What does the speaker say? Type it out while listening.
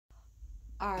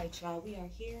Alright, y'all, we are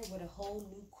here with a whole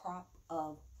new crop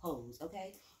of hoes,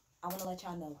 okay? I want to let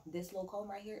y'all know, this little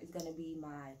comb right here is going to be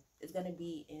it's going to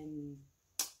be in,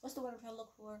 what's the word I'm trying to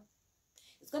look for?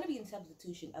 It's going to be in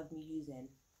substitution of me using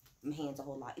my hands a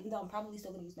whole lot, even though I'm probably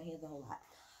still going to use my hands a whole lot.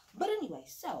 But anyway,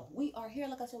 so, we are here,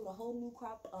 like I said, with a whole new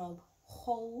crop of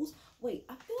hoes. Wait,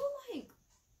 I feel like,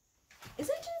 is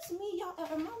it just me, y'all?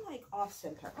 Am I, like,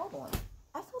 off-center? Hold on.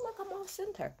 I feel like I'm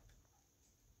off-center.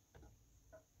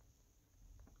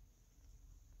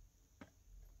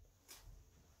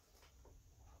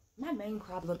 My main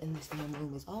problem in this damn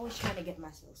room is always trying to get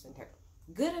myself centered.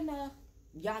 Good enough.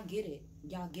 Y'all get it.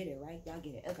 Y'all get it, right? Y'all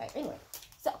get it. Okay, anyway.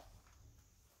 So,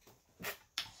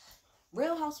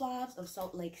 Real Housewives of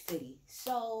Salt Lake City.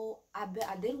 So, I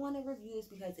did want to review this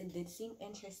because it did seem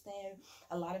interesting.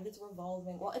 A lot of it's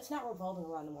revolving. Well, it's not revolving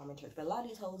around the Mormon church, but a lot of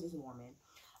these hoes is Mormon.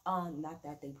 Not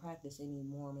that they practice any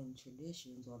Mormon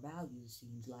traditions or values,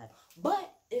 seems like.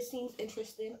 But it seems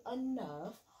interesting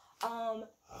enough.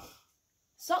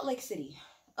 Salt Lake City.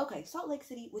 Okay, Salt Lake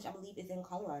City, which I believe is in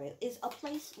Colorado, is a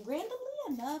place, randomly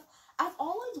enough, I've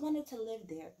always wanted to live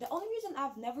there. The only reason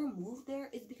I've never moved there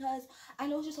is because I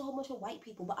know it's just a whole bunch of white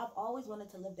people, but I've always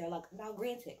wanted to live there. Like, now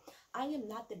granted, I am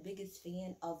not the biggest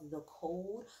fan of the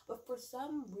cold, but for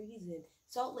some reason,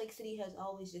 Salt Lake City has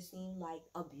always just seemed like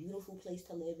a beautiful place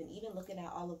to live. And even looking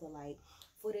at all of the, like,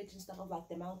 footage and stuff of, like,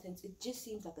 the mountains, it just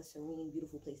seems like a serene,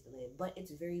 beautiful place to live. But it's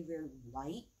very, very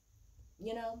white,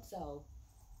 you know, so...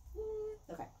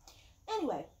 Okay.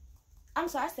 Anyway, I'm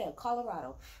sorry, I said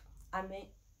Colorado. I meant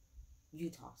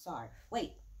Utah. Sorry.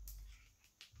 Wait.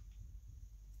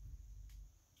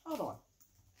 Hold on.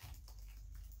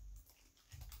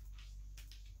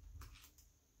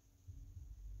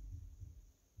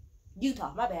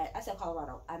 Utah. My bad. I said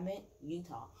Colorado. I meant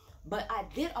Utah. But I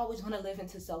did always want to live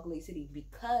into Salt Lake City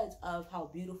because of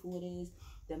how beautiful it is,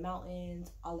 the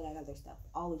mountains, all of that other stuff.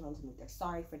 Always wanted to move there.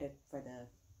 Sorry for the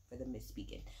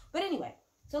misspeaking. But anyway,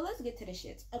 so let's get to the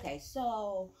shits. Okay,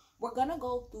 so we're gonna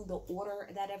go through the order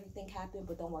that everything happened,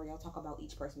 but don't worry, I'll talk about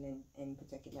each person in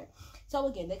particular. So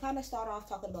again, they kind of start off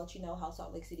talking about, you know, how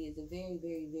Salt Lake City is a very,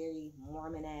 very, very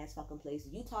Mormon ass fucking place.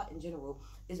 Utah in general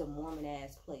is a Mormon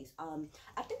ass place.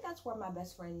 I think that's where my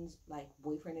best friend's like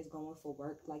boyfriend is going for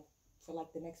work, like for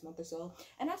like the next month or so.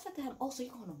 And I said to him, oh, so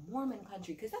you're going to Mormon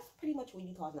country, because that's pretty much what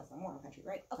Utah is known for, Mormon country,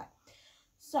 right? Okay.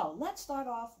 So, let's start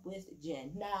off with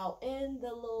Jen. Now, in the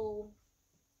little,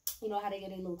 you know how they get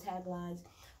their little taglines,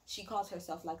 she calls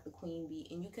herself like the queen bee,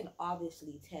 and you can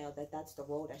obviously tell that that's the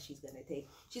role that she's going to take.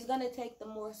 She's going to take the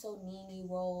more so Nene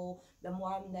role, the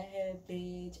more I'm the head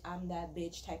bitch, I'm that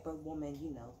bitch type of woman,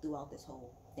 you know, throughout this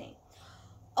whole thing.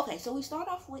 Okay, so we start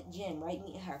off with Jen, right,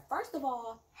 meeting her. First of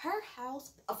all, her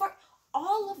house,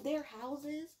 all of their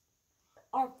houses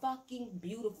are fucking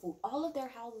beautiful. All of their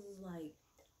houses is like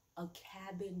a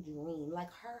cabin dream.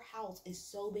 Like, her house is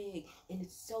so big and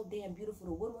it's so damn beautiful.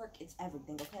 The woodwork, it's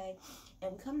everything, okay?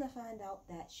 And we come to find out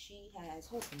that she has,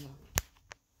 hold on,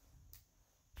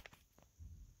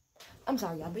 I'm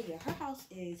sorry, y'all, but yeah, her house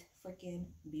is freaking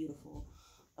beautiful,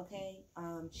 okay?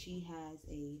 She has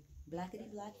a blackety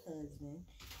black husband,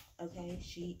 okay?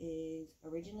 She is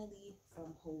originally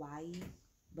from Hawaii,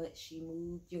 but she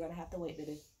moved. You're gonna have to wait,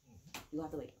 baby. You'll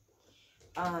have to wait.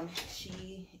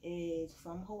 She is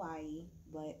from Hawaii,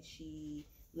 but she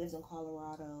lives in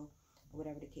Colorado, or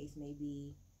whatever the case may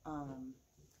be.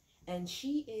 And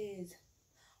she is,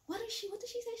 what did she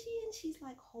say she is? She's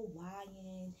like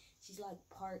Hawaiian, she's like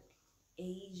part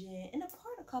Asian, and a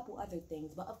part a couple other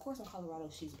things. But of course in Colorado,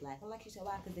 she's black. And like you said,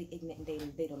 why? Because they ignorant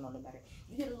and they don't know no better.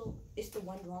 You get a little, it's the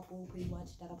one drop rule pretty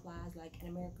much that applies, like in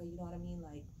America, you know what I mean?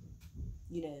 Like,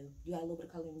 you know, you got a little bit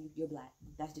of color and you're black.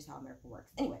 That's just how America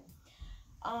works. Anyway.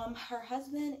 Her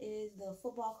husband is the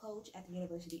football coach at the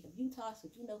University of Utah, so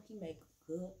you know he makes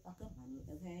good fucking money,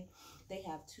 okay? They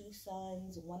have 2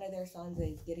 sons. One of their sons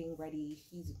is getting ready,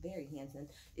 he's very handsome,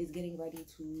 is getting ready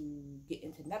to get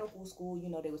into medical school.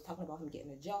 You know, they was talking about him getting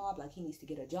a job, like he needs to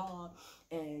get a job,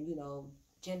 and, you know,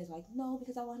 Jen is like, no,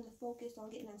 because I want him to focus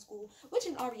on getting in school, which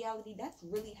in our reality, that's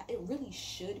really, it really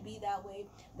should be that way,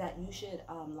 that you should,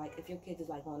 like, if your kid is,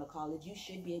 like, going to college, you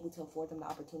should be able to afford them the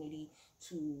opportunity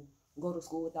to go to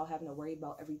school without having to worry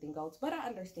about everything else. But I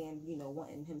understand, you know,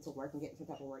 wanting him to work and get some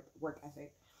type of work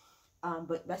ethic.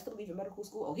 But best to believe in medical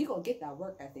school, oh, he gonna get that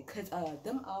work ethic, because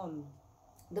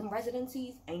them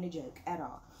residencies ain't a joke at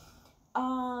all.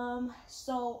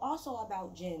 So also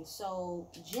about Jen. So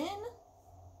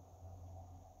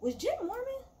was Jen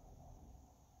Mormon?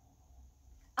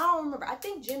 I don't remember. I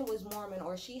think Jen was Mormon,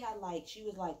 or she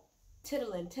was like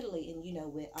titillating, you know,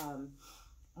 with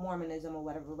Mormonism or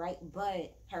whatever, right?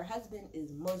 But her husband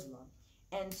is Muslim,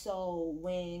 And so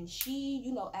when she,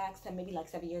 you know, asked him maybe like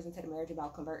 7 years into the marriage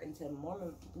about converting to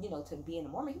Mormon, you know, to being a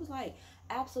Mormon, he was like,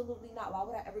 absolutely not. Why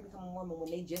would I ever become a Mormon when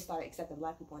they just started accepting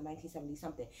black people in 1970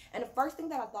 something? And the first thing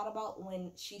that I thought about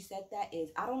when she said that is,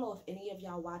 I don't know if any of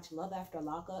y'all watch Love After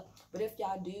Lockup, but if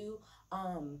y'all do,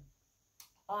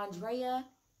 Andrea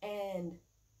and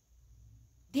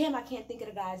damn, I can't think of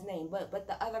the guy's name, but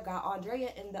the other guy, Andrea,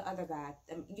 and the other guy,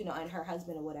 you know, and her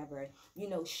husband or whatever, you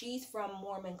know, she's from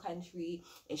Mormon country,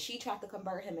 and she tried to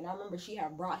convert him, and I remember she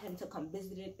had brought him to come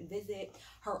visit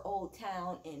her old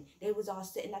town, and they was all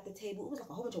sitting at the table. It was like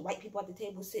a whole bunch of white people at the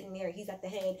table sitting there, he's at the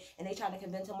head, and they trying to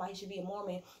convince him why he should be a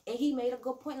Mormon, and he made a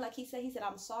good point. Like he said,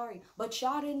 I'm sorry, but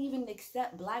y'all didn't even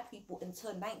accept black people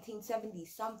until 1970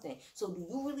 something, so do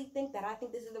you really think that I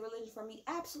think this is the religion for me?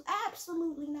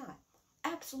 Absolutely not.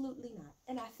 Absolutely not.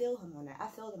 And I feel him on that. I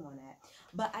feel them on that.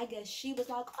 But I guess she was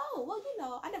like, oh, well, you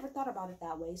know, I never thought about it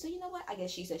that way. So you know what? I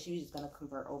guess she said she was just going to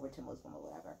convert over to Muslim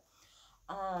or whatever.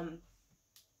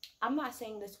 I'm not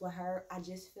saying this with her. I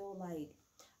just feel like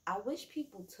I wish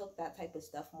people took that type of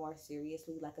stuff more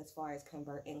seriously, like as far as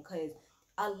converting, because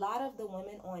a lot of the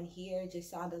women on here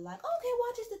just sounded like, okay, well,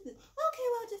 I just did this. Okay,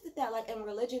 well, I just did that. Like, and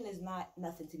religion is not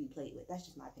nothing to be played with. That's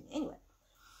just my opinion. Anyway.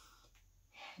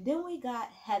 Then we got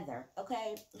Heather,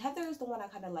 okay? Heather is the one I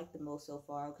kind of like the most so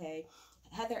far, okay?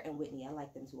 Heather and Whitney, I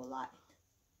like them too a lot.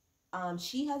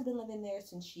 She has been living there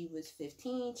since she was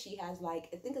 15. She has like,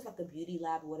 I think it's like a beauty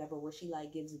lab or whatever, where she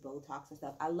like gives Botox and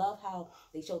stuff. I love how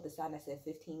they showed the sign that said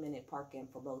 15-minute parking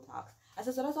for Botox. I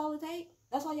said, so that's all it takes?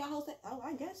 That's all y'all hosts take? Oh,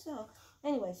 I guess so.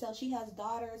 Anyway, so she has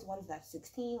daughters. One's that's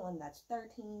 16, one that's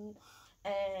 13.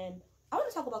 And I want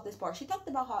to talk about this part. She talked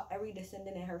about how every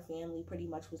descendant in her family pretty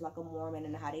much was like a Mormon,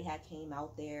 and how they had came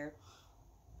out there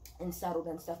and settled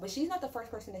and stuff. But she's not the first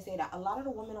person to say that. A lot of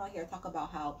the women out here talk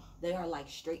about how they are like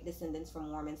straight descendants from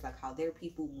Mormons, like how their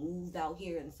people moved out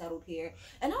here and settled here.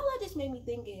 And all that just made me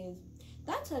think is,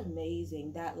 that's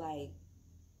amazing that like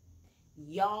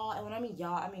y'all, and when I mean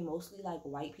y'all, I mean mostly like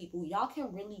white people, y'all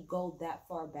can really go that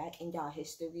far back in y'all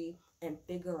history and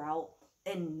figure out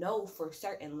and know for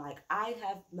certain. Like I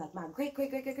have like my great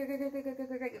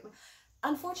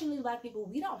unfortunately, black people,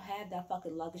 we don't have that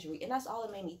fucking luxury, and that's all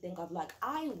it made me think of. Like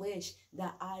I wish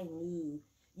that I knew,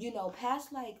 you know,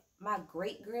 past like my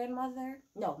great grandmother,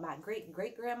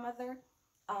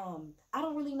 I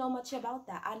don't really know much about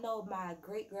that. I know my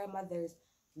great grandmother's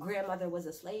grandmother was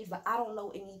a slave, but I don't know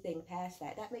anything past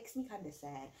that. That makes me kind of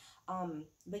sad.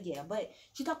 But yeah, but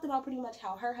she talked about pretty much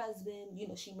how her husband, you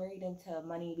know, she married into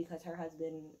money because her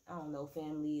husband, I don't know,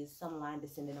 family is some line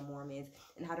descendant of Mormons,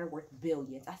 and how they're worth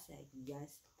billions. I said,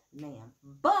 yes, ma'am.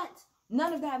 But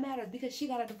none of that matters because she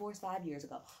got a divorce 5 years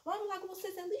ago. Well, I'm like, well,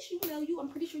 sis, at least you know I'm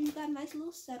pretty sure you got a nice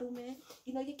little settlement.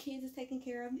 You know, your kids is taken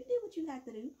care of. You did what you had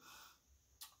to do.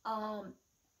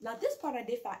 Now, this part I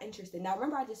did find interesting. Now,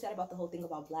 remember I just said about the whole thing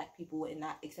about black people and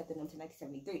not accepting them to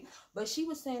 1973. But she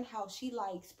was saying how she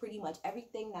likes pretty much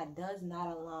everything that does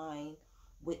not align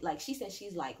with, like, she said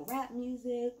she's like rap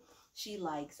music. She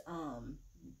likes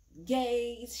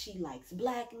gays. She likes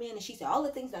black men. And she said all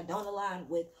the things that don't align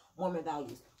with Mormon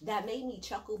values. That made me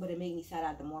chuckle, but it made me sad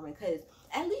at the Mormon, because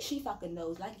at least she fucking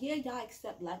knows. Like, yeah, y'all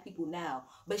accept black people now.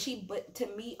 But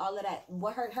to me, all of that,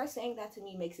 what her saying that to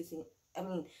me makes it seem, I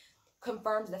mean,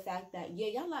 confirms the fact that, yeah,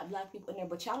 y'all like black people in there,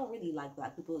 but y'all don't really like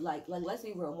black people. Like let's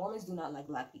be real, Mormons do not like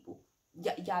black people.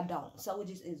 Y'all don't. So it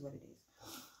just is what it is.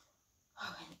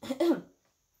 Okay.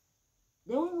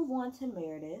 Then we move on to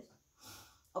Meredith.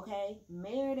 Okay,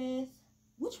 Meredith.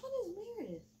 Which one is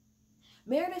Meredith?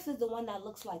 Meredith is the one that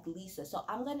looks like Lisa. So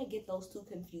I'm going to get those two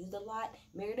confused a lot.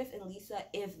 Meredith and Lisa.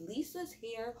 If Lisa's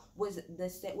hair was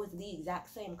the exact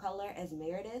same color as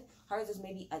Meredith, hers is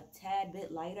maybe a tad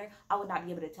bit lighter, I would not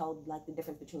be able to tell like the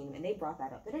difference between them. And they brought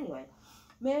that up. But anyway,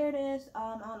 Meredith,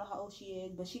 I don't know how old she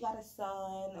is, but she got a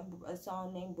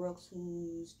son named Brooks,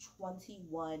 who's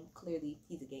 21. Clearly,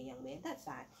 he's a gay young man. That's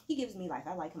fine. He gives me life.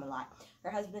 I like him a lot.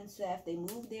 Her husband, Seth, they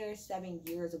moved there 7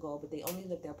 years ago, but they only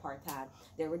lived there part-time.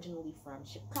 They're originally from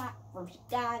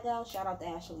Chicago. Shout out to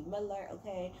Ashley Miller,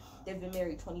 okay? They've been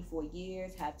married 24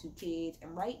 years, have 2 kids,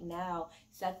 and right now,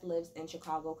 Seth lives in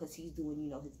Chicago because he's doing, you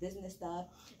know, his business stuff.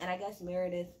 And I guess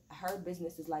Meredith, her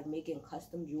business is like making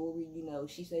custom jewelry, you know.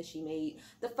 She says she made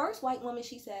the first white woman.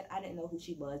 She said, I didn't know who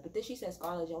she was, but then she said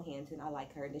Scarlett Johansson. I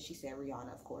like her. And then she said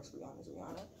Rihanna. Of course, Rihanna's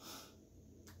Rihanna.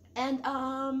 And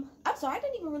I'm sorry, I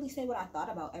didn't even really say what I thought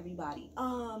about everybody.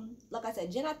 Like I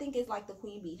said, Jen, I think, is like the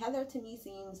queen bee. Heather to me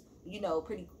seems, you know,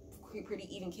 pretty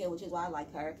even keel, which is why I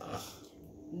like her.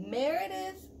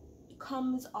 Meredith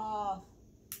comes off.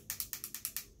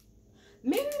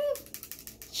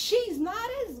 Meredith, she's not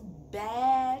as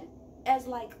bad as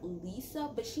like Lisa,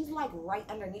 but she's like right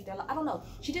underneath there. Like, I don't know.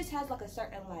 She just has like a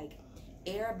certain like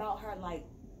air about her, like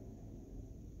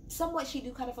somewhat she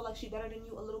do kind of feel like she's better than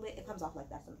you a little bit. It comes off like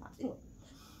that sometimes. Anyway,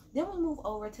 then we move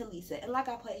over to Lisa, and like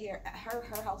I put here,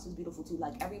 her house is beautiful too.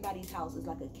 Like everybody's house is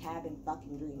like a cabin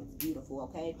fucking dream. It's beautiful,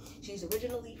 okay? She's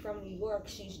originally from New York.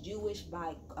 She's Jewish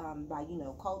by you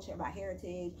know, culture, by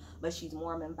heritage, but she's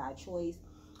Mormon by choice.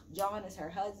 John is her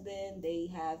husband.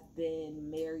 They have been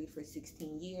married for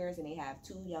 16 years, and they have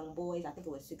 2 young boys. I think it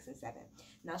was 6 and 7.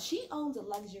 Now she owns a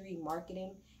luxury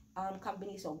marketing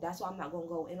company, so that's why I'm not gonna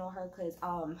go in on her, because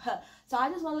so I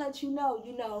just want to let you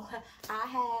know, I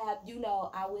have,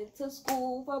 I went to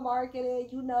school for marketing,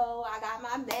 I got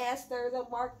my master's in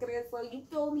marketing, so you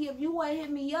feel me? If you want to hit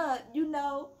me up,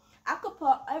 I could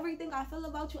put everything I feel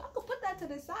about you, I could put that to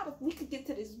the side if we could get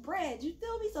to this bread, you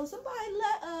feel me? So somebody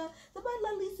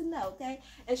let Lisa know, okay?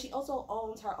 And she also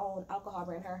owns her own alcohol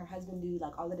brand. Her husband do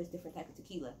like all of this different type of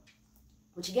tequila,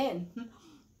 which again,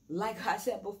 like I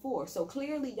said before, so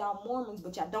clearly y'all Mormons,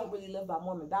 but y'all don't really live by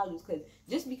Mormon values, because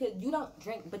just because you don't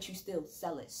drink, but you still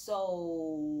sell it.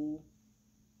 So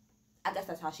I guess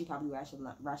that's how she probably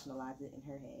rationalized it in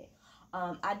her head.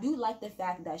 I do like the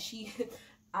fact that she,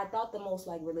 I thought the most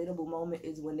like relatable moment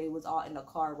is when they was all in the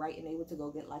car, right, and they went to go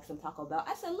get like some Taco Bell.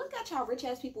 I said, look at y'all rich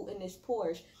ass people in this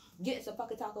Porsche getting some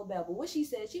fucking Taco Bell. But what she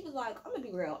said, she was like, I'm gonna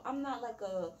be real, I'm not like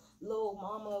a little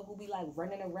mama who be like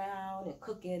running around and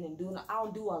cooking and doing, I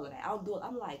don't do all of that. I don't do it.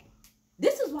 I'm like,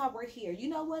 this is why we're here. You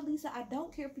know what, Lisa? I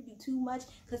don't care for you too much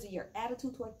because of your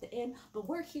attitude towards the end, but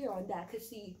we're here on that. Because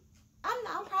see,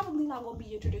 I'm probably not gonna be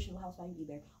your traditional housewife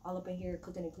either. All up in here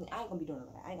cooking and cleaning. I ain't gonna be doing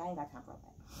all that. I ain't got time for all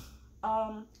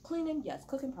that. Cleaning, yes.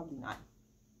 Cooking, probably not.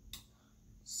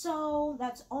 So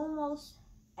that's almost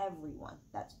everyone.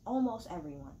 That's almost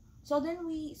everyone. So then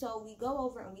we go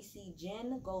over and we see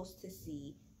Jen goes to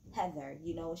see Heather,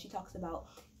 and she talks about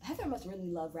Heather must really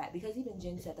love rap, because even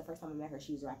Jen said the first time I met her,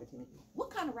 she was a rapper to me. What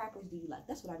kind of rappers do you like?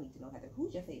 That's what I need to know, Heather.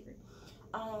 Who's your favorite?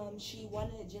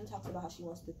 Jen talks about how she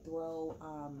wants to throw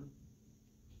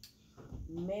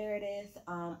Meredith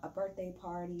a birthday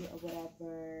party or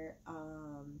whatever.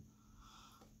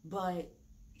 But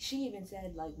she even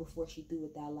said, like, before she threw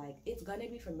it, that, like, it's gonna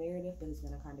be for Meredith, but it's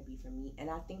gonna kind of be for me. And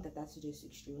I think that that's just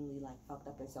extremely, like, fucked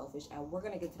up and selfish. And we're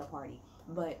gonna get to the party,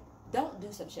 but don't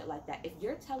do some shit like that. If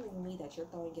you're telling me that you're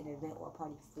throwing an event or a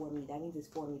party for me, that means it's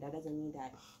for me. That doesn't mean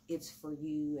that it's for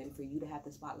you and for you to have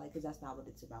the spotlight, because that's not what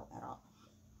it's about at all.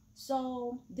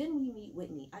 So then we meet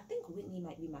Whitney. I think Whitney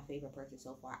might be my favorite person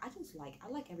so far. I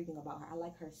like everything about her. I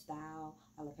like her style.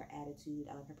 I like her attitude.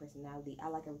 I like her personality. I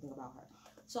like everything about her.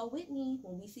 So Whitney,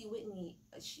 when we see Whitney,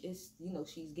 she's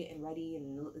getting ready,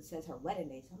 and it says her wedding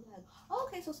day. So I'm like, oh,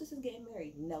 okay, so sister's getting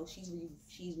married. No, she's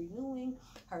renewing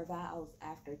her vows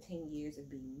after 10 years of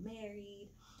being married.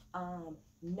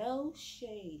 No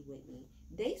shade, Whitney.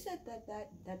 They said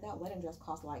that wedding dress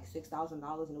cost like $6,000 and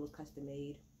it was custom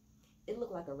made. It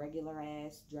looked like a regular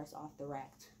ass dress off the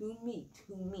rack to me.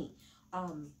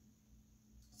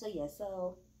 So yeah,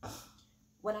 so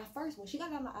when she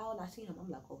got down the aisle and I seen him, I'm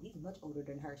like, oh, he's much older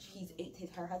than her.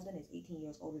 Her husband is 18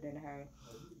 years older than her.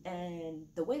 And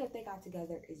the way that they got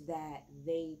together is that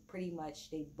they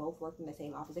both worked in the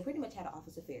same office. They pretty much had an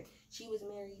office affair. She was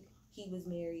married, he was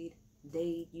married.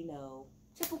 They,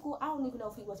 typical. I don't even know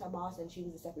if he was her boss and she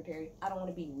was the secretary. I don't want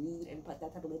to be rude and put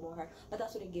that type of label on her, but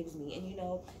that's what it gives me. And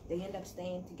they end up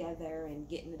staying together and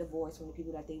getting a divorce from the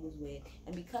people that they was with.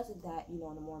 And because of that, in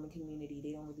the Mormon community,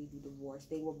 they don't really do divorce.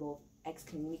 They were both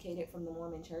excommunicated from the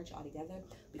Mormon church altogether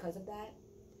because of that.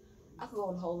 I could go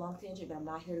on a whole long tangent, but I'm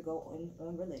not here to go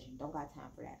on religion. Don't got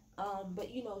time for that. But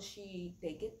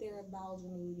they get their vows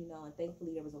renewed, and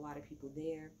thankfully there was a lot of people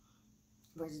there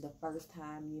versus the first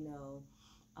time,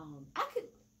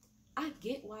 I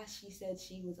get why she said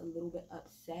she was a little bit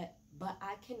upset, but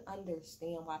I can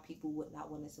understand why people would not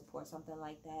want to support something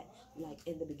like that. Like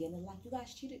in the beginning, like, you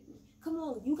guys cheated. Come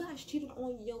on, you guys cheated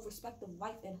on your respective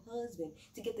wife and husband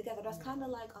to get together. That's kind of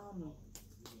like,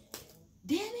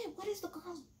 damn it, what is the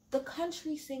girls? The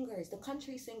country singers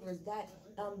that,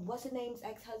 what's her name's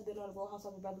ex-husband on the Real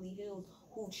Housewives of Beverly Hills,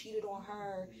 who cheated on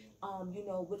her,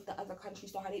 with the other country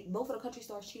star. Both of the country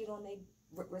stars cheated on their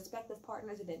respective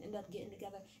partners and then end up getting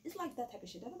together. It's like that type of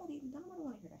shit. Nobody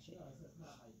want to hear that shit.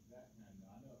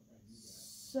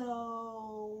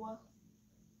 So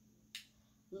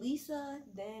Lisa,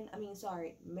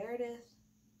 Meredith,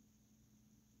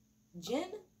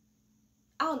 Jen.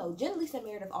 I don't know. Jen, Lisa, and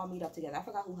Meredith all meet up together. I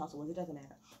forgot who house it was. It doesn't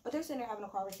matter. But they're sitting there having a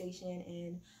conversation,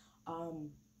 and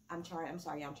I'm trying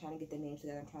to get the names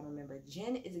together. I'm trying to remember.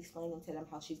 Jen is explaining to them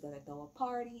how she's gonna throw a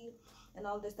party and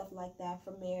all this stuff like that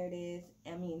for Meredith.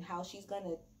 How she's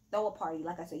gonna throw a party,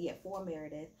 like I said, yeah, for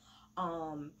Meredith.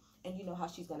 And you know how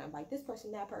she's gonna invite this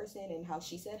person, that person, and how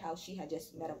she said how she had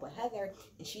just met up with Heather,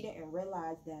 and she didn't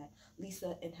realize that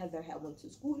Lisa and Heather had went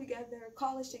to school together,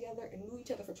 college together, and knew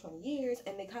each other for 20 years.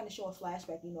 And they kind of show a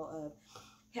flashback, you know, of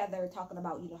Heather talking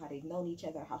about, you know, how they've known each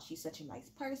other, how she's such a nice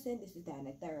person, this is that and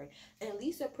the third. And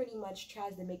Lisa pretty much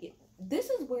tries to make it,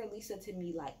 this is where Lisa to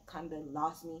me like kind of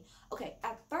lost me. Okay,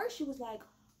 at first she was like,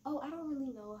 oh, I don't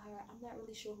really know her, I'm not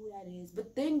really sure who that is.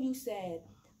 But then you said,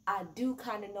 I do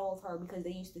kind of know of her, because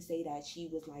they used to say that she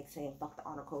was like saying fuck the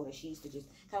honor code, and she used to just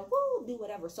kind of woo do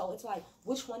whatever. So it's like,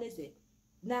 which one is it?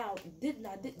 Now this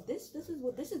is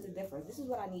the difference. This is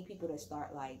what I need people to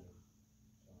start like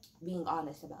being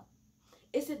honest about.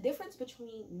 It's a difference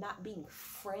between not being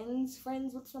friends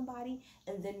with somebody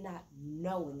and then not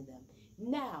knowing them.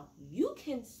 Now, you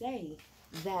can say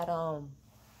that,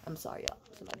 I'm sorry, y'all.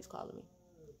 Somebody's calling me.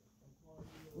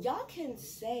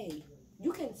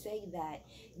 You can say that,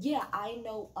 yeah, I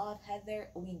know of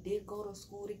Heather. We did go to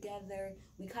school together.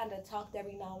 We kind of talked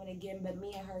every now and again, but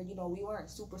me and her, you know, we weren't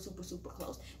super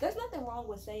close. There's nothing wrong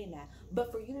with saying that.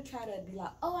 But for you to try to be like,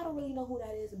 oh, I don't really know who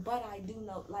that is, but I do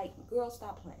know, like, girl,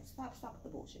 stop playing. Stop with the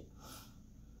bullshit.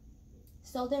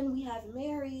 So then we have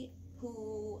Mary,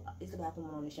 who is the black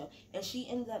woman on the show, and she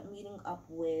ends up meeting up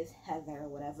with Heather or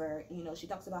whatever. You know, she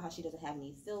talks about how she doesn't have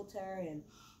any filter, and,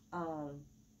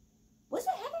 was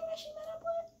it Heather that she met up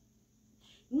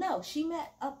with? No, she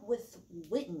met up with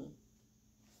Whitney.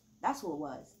 That's who it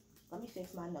was. Let me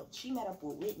fix my notes. She met up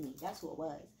with Whitney. That's who it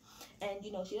was. And,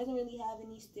 you know, she doesn't really have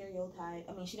any stereotype.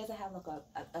 I mean, she doesn't have, like,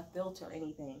 a filter or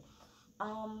anything.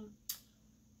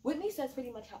 Whitney says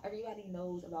pretty much how everybody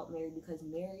knows about Mary because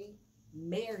Mary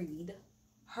married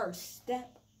her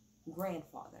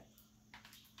step-grandfather.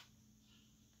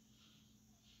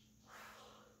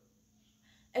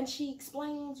 And she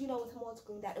explains, you know, with him on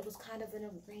screen that it was kind of an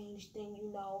arranged thing, you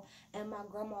know. And my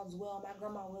grandma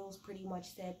Wills pretty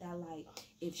much said that, like,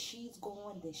 if she's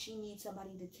gone, then she needs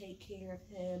somebody to take care of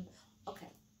him. Okay.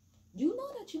 You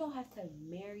know that you don't have to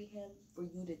marry him for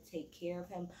you to take care of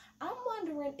him. I'm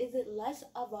wondering, is it less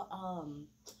of a,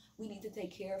 we need to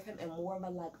take care of him and more of a,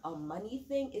 like, a money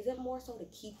thing? Is it more so to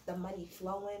keep the money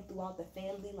flowing throughout the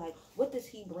family? Like, what does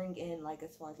he bring in, like,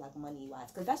 as far as, like,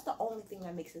 money-wise? Because that's the only thing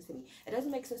that makes sense to me. It doesn't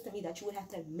make sense to me that you would have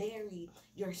to marry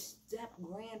your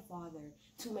step-grandfather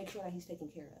to make sure that he's taken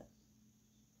care of.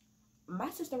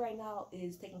 My sister right now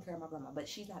is taking care of my grandma, but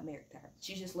she's not married to her.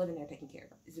 She's just living there taking care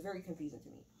of her. It's very confusing to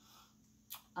me.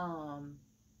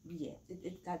 Yeah,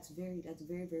 that's very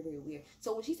weird.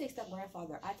 So when she says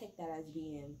step-grandfather, I take that as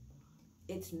being,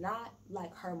 it's not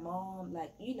like her mom,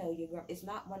 like, you know, it's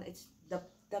not one, it's the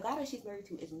guy that she's married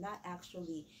to is not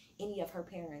actually any of her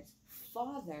parents'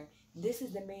 father. This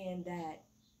is the man that,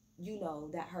 you know,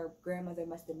 that her grandmother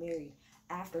must have married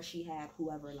after she had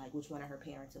whoever, like, which one of her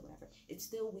parents or whatever. It's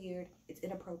still weird, it's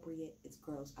inappropriate, it's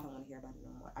gross. I don't want to hear about it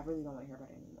no more. I really don't want to hear about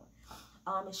it anymore.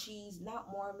 And she's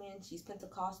not Mormon, she's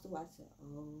Pentecostal. I said,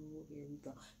 oh, here we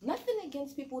go. Nothing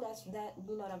against people that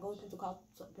go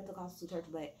to Pentecostal church,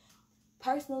 but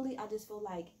personally, I just feel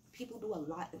like people do a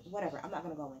lot, whatever, I'm not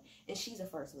gonna go in. And she's a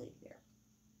first lady there.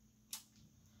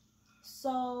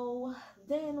 So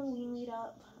then we meet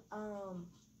up,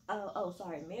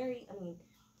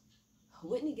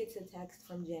 Whitney gets a text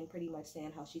from Jen pretty much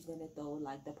saying how she's gonna throw,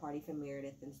 like, the party for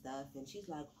Meredith and stuff, and she's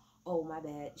like, oh, my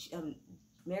bad.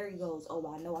 Mary goes, oh,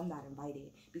 I know I'm not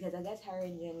invited, because I guess her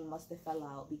and Jen must have fell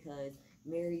out because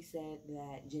Mary said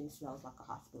that Jen smells like a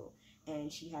hospital,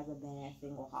 and she has a bad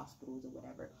thing on hospitals or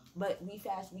whatever. But we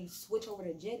switch over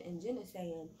to Jen, and Jen is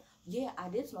saying, yeah, I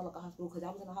did smell like a hospital because I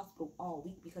was in the hospital all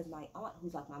week because my aunt,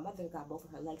 who's like my mother, got both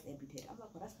of her legs amputated. I'm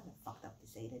like, well, that's kind of fucked up to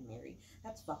say to Mary.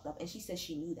 That's fucked up. And she says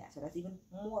she knew that, so that's even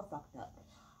more fucked up.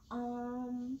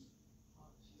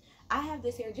 I have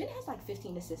this here. Jen has like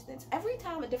 15 assistants. Every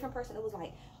time a different person, it was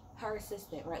like her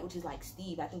assistant, right, which is like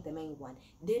Steve, I think the main one.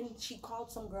 Then she called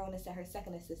some girl and said her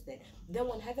second assistant. Then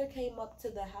when Heather came up to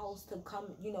the house to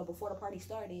come, you know, before the party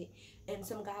started, and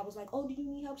some guy was like, oh, do you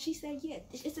need help? She said, yeah.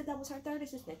 It said that was her third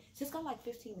assistant. She's got like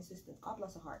 15 assistants. God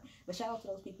bless her heart. But shout out to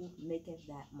those people making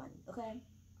that money, okay?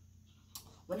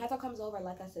 When Heather comes over,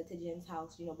 like I said, to Jen's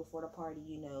house, you know, before the party,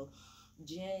 you know,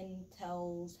 Jen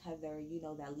tells Heather, you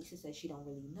know, that Lisa said she don't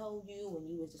really know you, and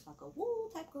you was just like a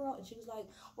woo type girl. And she was like,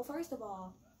 well, first of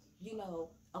all, you know,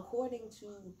 according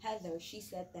to Heather, she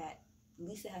said that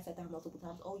Lisa has said to her multiple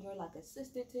times, oh, you're like a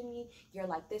sister to me, you're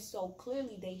like this. So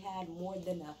clearly they had more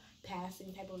than a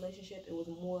passing type of relationship. It was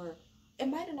more, it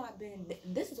might have not been,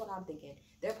 this is what I'm thinking,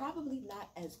 they're probably not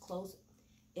as close.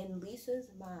 in Lisa's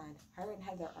mind, her and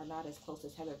Heather are not as close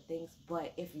as Heather thinks.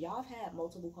 But if y'all have had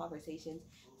multiple conversations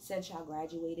since y'all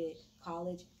graduated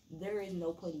college, there is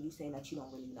no point in you saying that you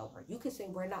don't really know her. You could say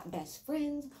we're not best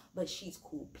friends, but she's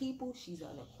cool people. She's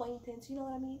an acquaintance. You know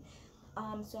what I mean?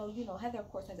 So, you know, Heather, of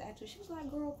course, has asked her. She was like,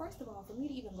 girl, first of all, for me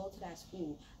to even go to that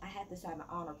school, I had to sign an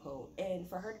honor code. And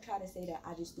for her to try to say that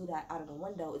I just threw that out of the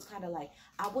window, it's kind of like,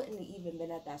 I wouldn't have even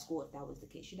been at that school if that was the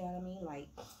case. You know what I mean? Like,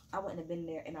 I wouldn't have been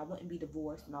there, and I wouldn't be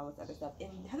divorced and all this other stuff.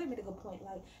 And Heather made a good point,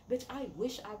 like, bitch, I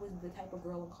wish I was the type of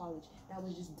girl in college that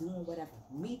was just doing whatever.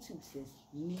 Me too, sis.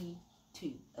 Me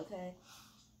too, okay?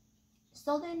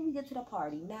 So then we get to the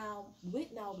party. Now,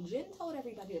 Jen told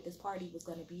everybody that this party was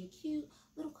going to be a cute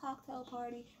little cocktail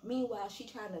party. Meanwhile, she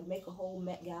trying to make a whole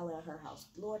Met Gala in her house.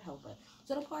 Lord help her.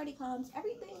 So the party comes.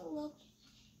 Everything looked,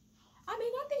 I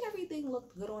think everything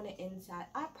looked good on the inside.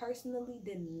 I personally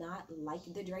did not like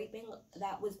the draping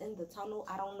that was in the tunnel.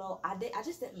 I don't know. I think I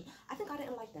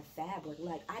didn't like the fabric.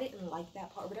 Like, I didn't like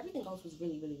that part. But everything else was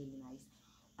really, really, really nice.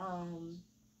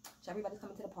 So everybody's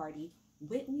coming to the party.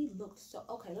 Whitney looked so,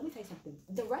 okay, let me tell you something.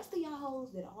 The rest of y'all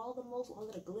hoes did all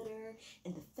of the glitter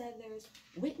and the feathers.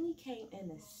 Whitney came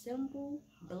in a simple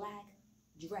black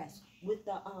dress with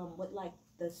the with like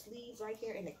the sleeves right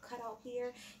here and the cutout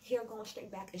hair going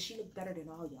straight back, and she looked better than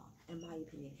all y'all, in my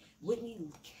opinion.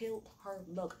 Whitney killed her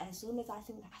look. As soon as I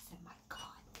seen that, I said, my God.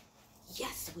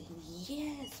 Yes, Whitney.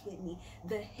 Yes, Whitney.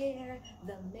 The hair,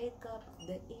 the makeup,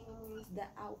 the earrings, the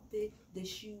outfit, the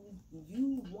shoes.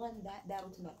 You won that battle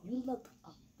tonight. You looked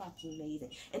fucking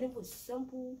amazing. And it was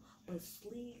simple, but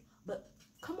sleek. But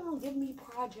come on, give me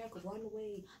Project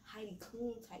Runway, Heidi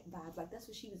Klum type vibes. Like, that's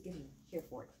what she was giving me. Here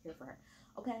for it. Here for her.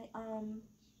 Okay,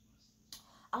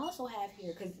 I also have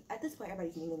here, because at this point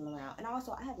everybody's mingling around, and I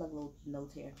have like little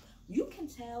notes here. You can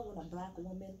tell when a black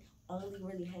woman only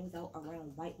really hangs out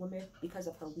around white women because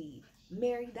of her weave.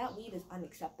 Mary, that weave is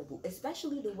unacceptable,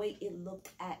 especially the way it looked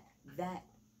at that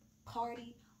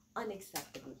party.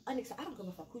 Unacceptable. Unacceptable. I don't give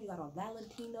a fuck who you got on.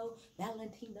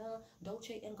 Valentina,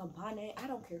 Dolce and Gabbana. I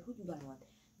don't care who you got on.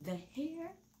 The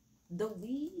hair, the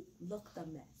weave looked a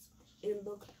mess. It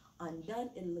looked undone.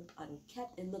 It looked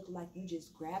unkept. It looked like you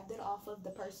just grabbed it off of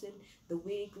the person, the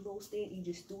wig, little stand, you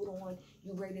just threw it on,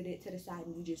 you braided it to the side,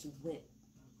 and you just went.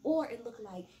 Or it looked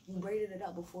like you braided it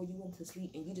up before you went to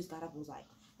sleep, and you just got up and was like,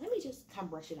 let me just come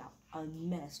brush it out. A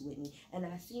mess, Whitney. And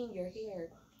I seen your hair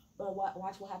on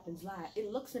Watch What Happens Live.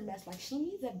 It looks a mess. Like, she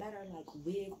needs a better, like,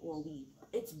 wig or weave.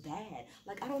 It's bad.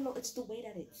 Like, I don't know. It's the way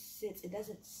that it sits. It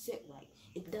doesn't sit right.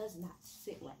 It does not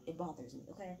sit right. It bothers me,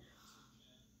 okay?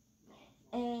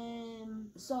 And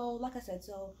so, like I said,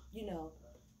 so, you know,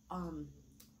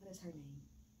 what is her name?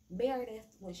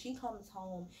 Meredith, when she comes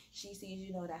home, she sees,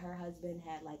 you know, that her husband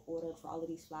had, like, ordered for all of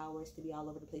these flowers to be all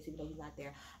over the place, even though he's not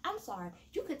there. I'm sorry.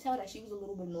 You could tell that she was a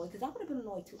little bit annoyed, because I would have been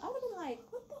annoyed, too. I would have been like,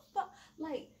 what the fuck?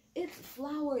 Like, it's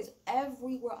flowers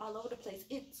everywhere, all over the place.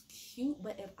 It's cute,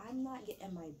 but if I'm not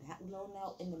getting my back blown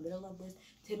out in the middle of this,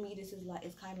 to me, this is like,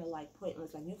 it's kind of like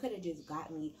pointless. Like, you could have just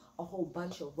got me a whole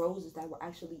bunch of roses that were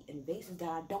actually in vases that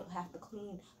I don't have to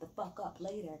clean the fuck up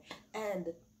later.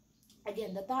 And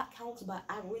again, the thought counts, but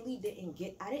I really didn't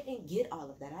get all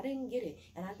of that. I didn't get it,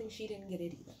 and I think she didn't get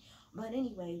it either. But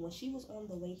anyway, when she was on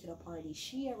the way to the party,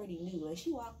 she already knew. When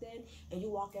she walked in, and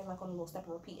you walk in like on a little step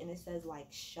and repeat, and it says like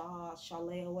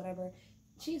Chalet or whatever,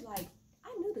 she's like,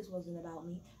 I knew this wasn't about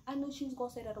me. I knew she was going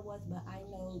to say that it was, but I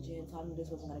know Jen told me this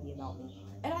wasn't going to be about me.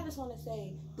 And I just want to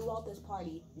say, throughout this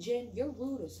party, Jen, you're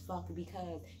rude as fuck,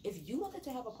 because if you wanted to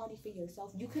have a party for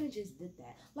yourself, you could have just did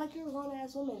that. Like, you're a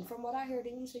grown-ass woman. From what I heard,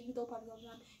 didn't you say you throw parties all the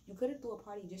time? You could have threw a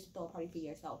party just to throw a party for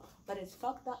yourself. But it's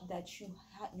fucked up that you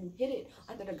hit it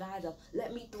under the guise of,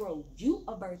 let me throw you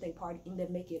a birthday party and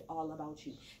then make it all about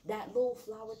you. That little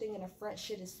flower thing in the front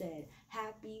should have said,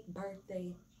 happy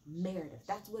birthday, Meredith.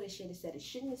 That's what it should have said. It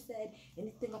shouldn't have said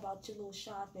anything about your little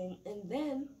shopping. And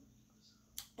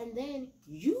then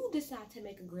you decide to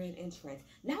make a grand entrance.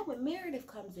 Now when Meredith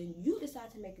comes in, you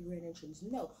decide to make a grand entrance.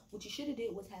 No, what you should have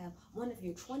did was have one of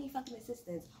your 20 fucking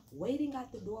assistants waiting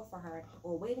at the door for her,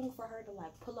 or waiting for her to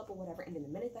like pull up or whatever. And then the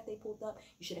minute that they pulled up,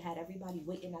 you should have had everybody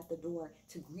waiting at the door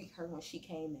to greet her when she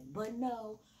came in. But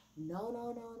no.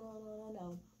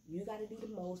 You gotta do the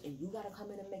most, and you gotta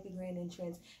come in and make a grand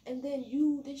entrance. And then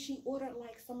she ordered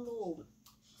like some little,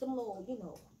 you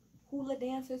know, hula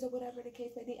dancers or whatever the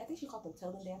case may be. I think she called them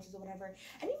Tilden dancers or whatever.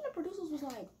 And even the producers was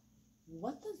like,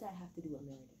 what does that have to do with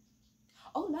Meredith?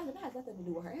 Oh, no, that has nothing to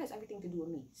do with her. It has everything to do with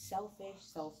me. Selfish.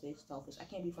 I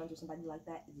can't be friends with somebody like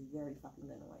that. It's very fucking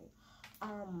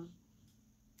annoying.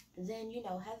 then, you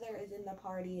know, Heather is in the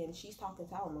party and she's talking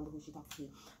to, I don't remember who she talked to,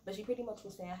 but she pretty much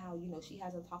was saying how, you know, she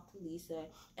hasn't talked to Lisa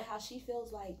and how she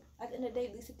feels like at the end of the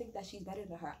day, Lisa thinks that she's better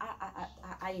than her.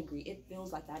 I agree. It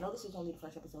feels like that. I know this was only the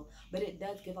first episode, but it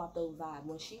does give off those vibe.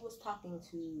 When she was talking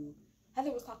to,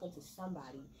 Heather was talking to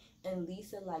somebody and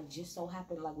Lisa like just so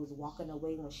happened like was walking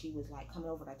away when she was like coming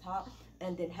over the top,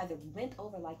 and then Heather bent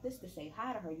over like this to say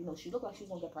hi to her. You know, she looked like she was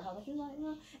gonna get her hug and she was like,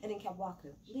 no, and then kept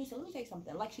walking. Lisa, let me tell you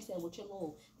something. Like she said, with your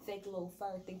little fake little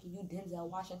fur, thinking you Denzel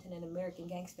Washington, an American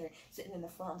gangster, sitting in the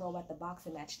front row at the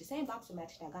boxing match, the same boxing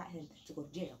match that got him to go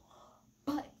to jail.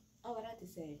 But all I had to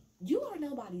say, you are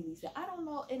nobody, Lisa. I don't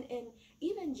know, and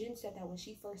even Jen said that when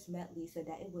she first met Lisa,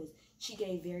 that it was, she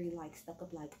gave very like stuck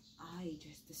up, like, I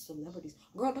just the celebrities.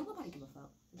 Girl, don't nobody give a fuck.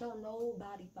 Don't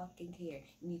nobody fucking care.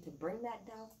 You need to bring that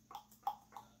down,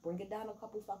 bring it down a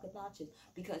couple fucking notches,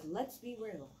 because let's be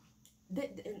real.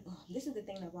 This is the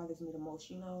thing that bothers me the most,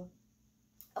 you know.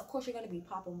 Of course, you're going to be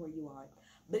popping where you are.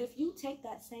 But if you take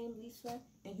that same Lisa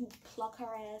and you pluck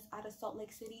her ass out of Salt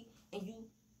Lake City and you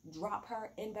drop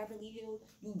her in Beverly Hills,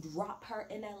 you drop her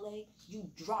in LA, you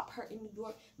drop her in New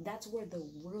York, that's where the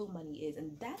real money is.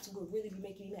 And that's what really be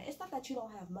making you mad. It's not that you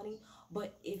don't have money,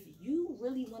 but if you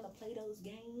really want to play those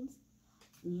games,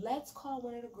 let's call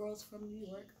one of the girls from New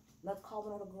York. Let's call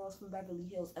one of the girls from Beverly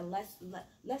Hills, and let's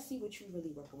see what you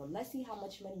really working with. Let's see how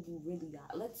much money you really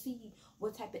got. Let's see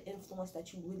what type of influence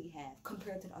that you really have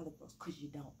compared to the other girls. Cause you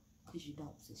don't. Cause you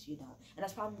don't, sis. You don't. And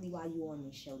that's probably why you on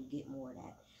this show, to get more of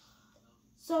that.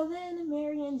 So then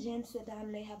Mary and Jen sit down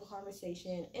and they have a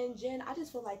conversation. And Jen, I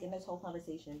just feel like in this whole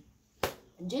conversation,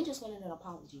 Jen just wanted an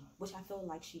apology, which I feel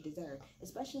like she deserved,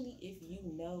 especially if you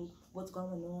know what's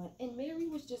going on. And Mary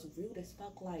was just rude as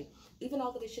fuck. Like, even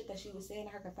all of the shit that she was saying in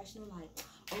her confessional, like,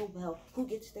 oh, well, who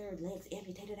gets their legs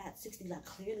amputated at 60? Like,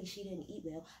 clearly she didn't eat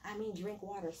well. I mean, drink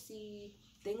water. See,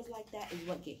 things like that is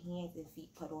what get hands and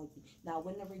feet put on you. Now,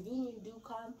 when the reunion do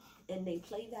come and they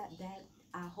play that back,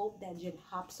 I hope that Jen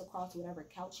hops across whatever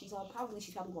couch she's on.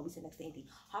 She's probably gonna be sitting next to Andy.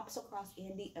 Hops across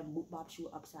Andy and boop bops you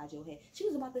upside your head. She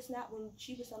was about to snap when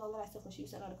she was saying all of that stuff when she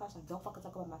was sitting on the couch. Like, don't fucking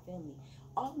talk about my family.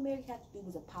 All Mary had to do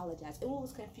was apologize. And what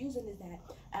was confusing is that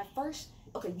at first,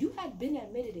 okay, you had been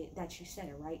admitted it that you said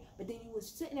it, right? But then you was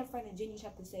sitting in front of Jen, you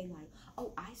had to say like,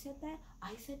 oh, I said that,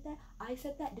 I said that, I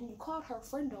said that. Then you called her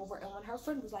friend over, and when her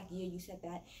friend was like, yeah, you said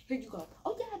that, here you go.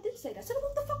 Oh yeah, I did say that. So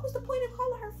what the fuck was the point of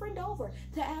calling her friend over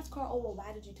to ask her, oh well,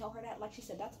 why did you tell her that? Like she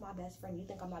said, that's my best friend. You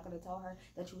think I'm not gonna tell her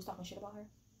that you was talking shit about her?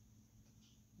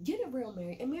 Get it real,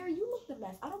 Mary. And Mary, you looked a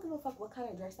mess. I don't give a fuck what kind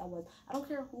of dress that was. I don't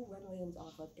care who runway it was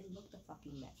off of. It looked a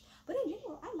fucking mess. But in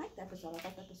general, I liked the episode. I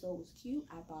thought the episode was cute.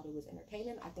 I thought it was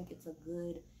entertaining. I think it was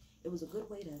a good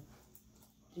way to,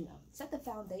 you know, set the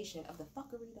foundation of the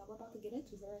fuckery that we're about to get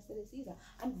into for the rest of the season.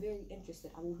 I'm very interested.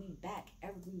 I will be back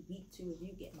every week to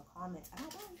review, get in the comments. And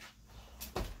bye.